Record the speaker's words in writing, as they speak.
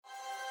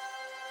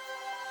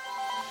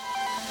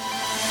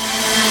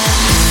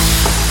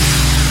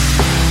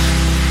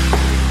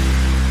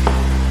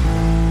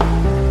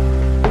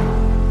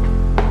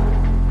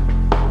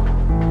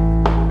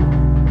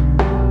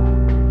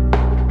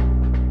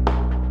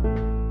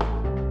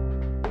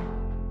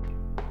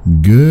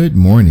Good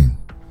morning.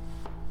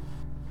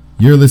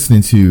 You're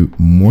listening to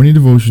Morning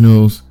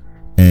Devotionals,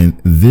 and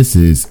this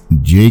is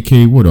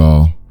J.K.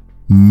 Woodall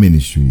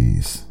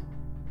Ministries.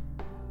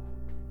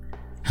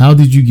 How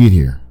did you get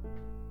here?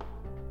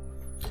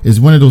 It's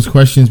one of those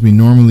questions we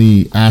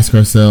normally ask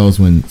ourselves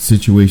when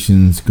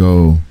situations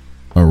go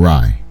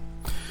awry.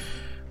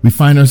 We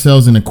find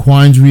ourselves in a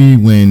quandary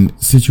when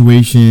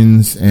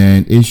situations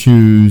and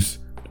issues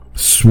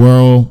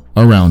swirl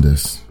around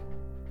us.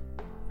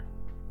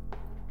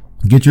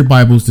 Get your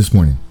Bibles this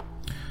morning.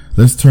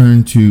 Let's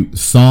turn to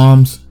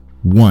Psalms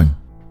 1,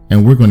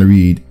 and we're going to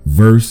read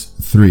verse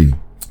 3.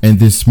 And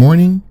this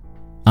morning,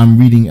 I'm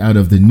reading out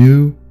of the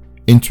New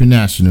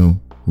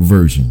International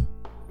Version.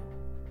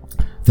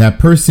 That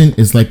person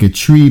is like a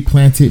tree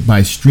planted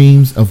by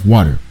streams of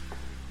water,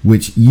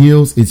 which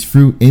yields its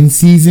fruit in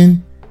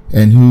season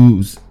and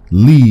whose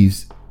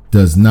leaves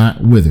does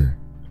not wither.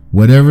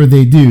 Whatever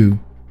they do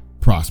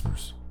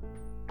prospers.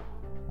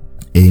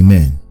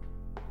 Amen.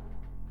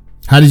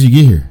 How did you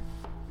get here?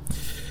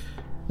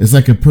 It's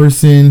like a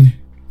person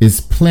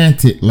is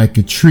planted like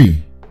a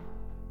tree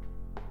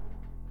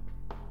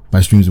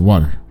by streams of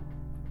water.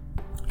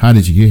 How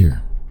did you get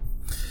here?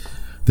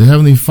 The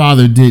Heavenly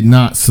Father did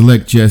not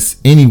select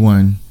just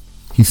anyone.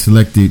 He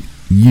selected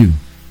you.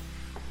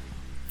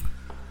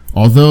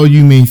 Although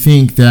you may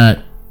think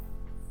that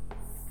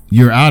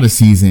you're out of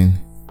season,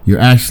 you're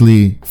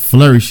actually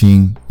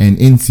flourishing and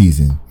in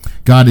season.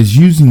 God is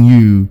using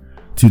you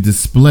to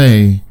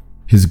display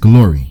His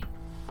glory.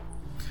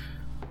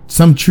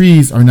 Some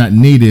trees are not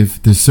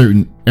native to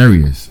certain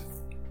areas.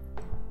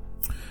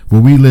 Where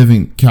we live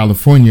in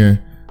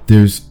California,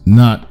 there's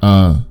not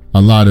a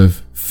lot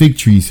of fig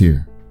trees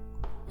here.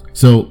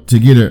 So to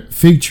get a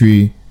fig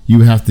tree,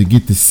 you have to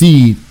get the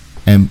seed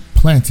and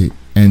plant it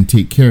and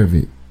take care of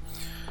it.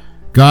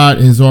 God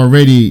has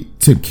already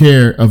took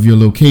care of your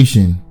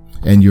location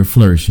and you're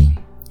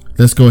flourishing.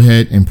 Let's go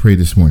ahead and pray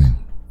this morning.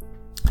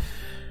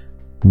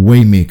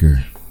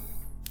 Waymaker,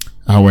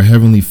 our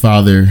Heavenly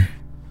Father,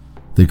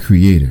 the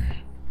Creator,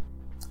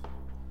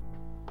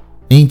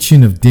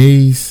 Ancient of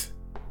Days,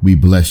 we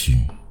bless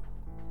you.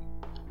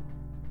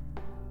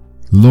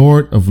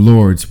 Lord of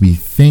Lords, we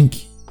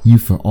thank you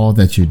for all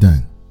that you've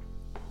done.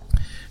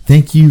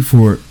 Thank you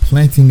for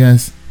planting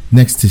us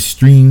next to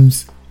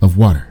streams of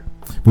water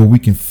where we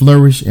can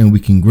flourish and we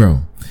can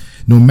grow.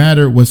 No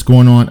matter what's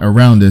going on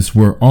around us,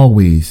 we're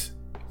always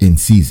in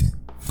season.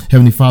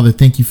 Heavenly Father,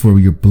 thank you for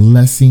your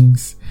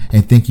blessings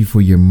and thank you for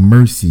your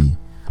mercy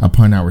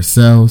upon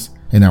ourselves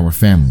and our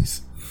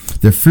families.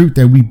 The fruit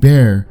that we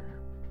bear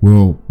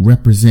will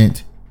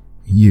represent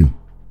you.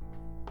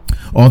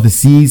 All the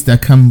seeds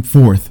that come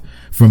forth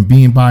from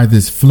being by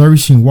this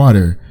flourishing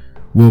water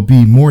will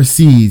be more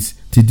seeds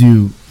to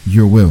do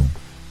your will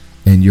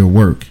and your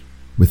work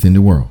within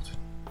the world.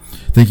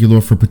 Thank you,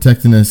 Lord, for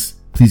protecting us.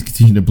 Please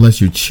continue to bless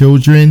your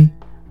children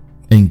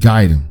and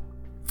guide them.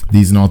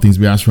 These and all things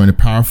we ask for in the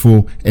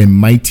powerful and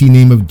mighty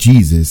name of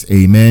Jesus.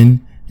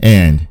 Amen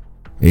and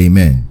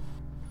amen.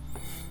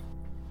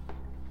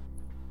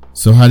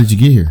 So how did you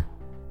get here?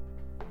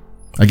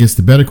 I guess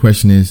the better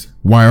question is,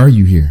 why are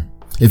you here?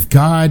 If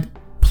God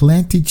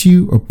planted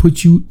you or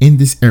put you in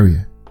this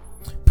area,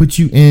 put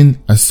you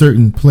in a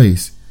certain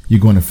place, you're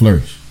going to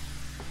flourish.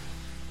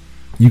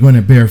 You're going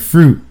to bear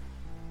fruit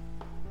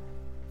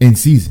in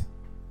season.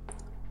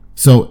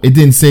 So it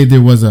didn't say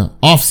there was an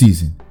off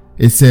season.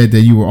 It said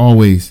that you were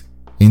always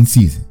in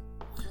season.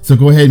 So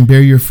go ahead and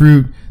bear your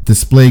fruit,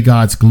 display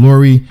God's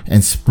glory,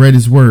 and spread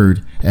His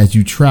word as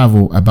you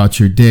travel about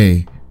your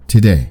day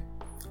today.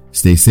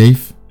 Stay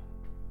safe,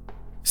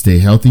 stay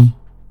healthy.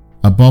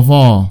 Above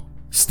all,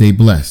 stay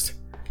blessed.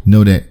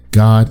 Know that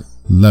God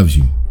loves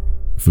you.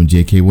 From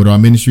J.K. Woodall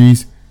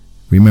Ministries,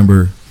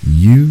 remember,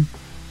 you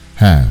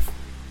have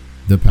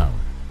the power.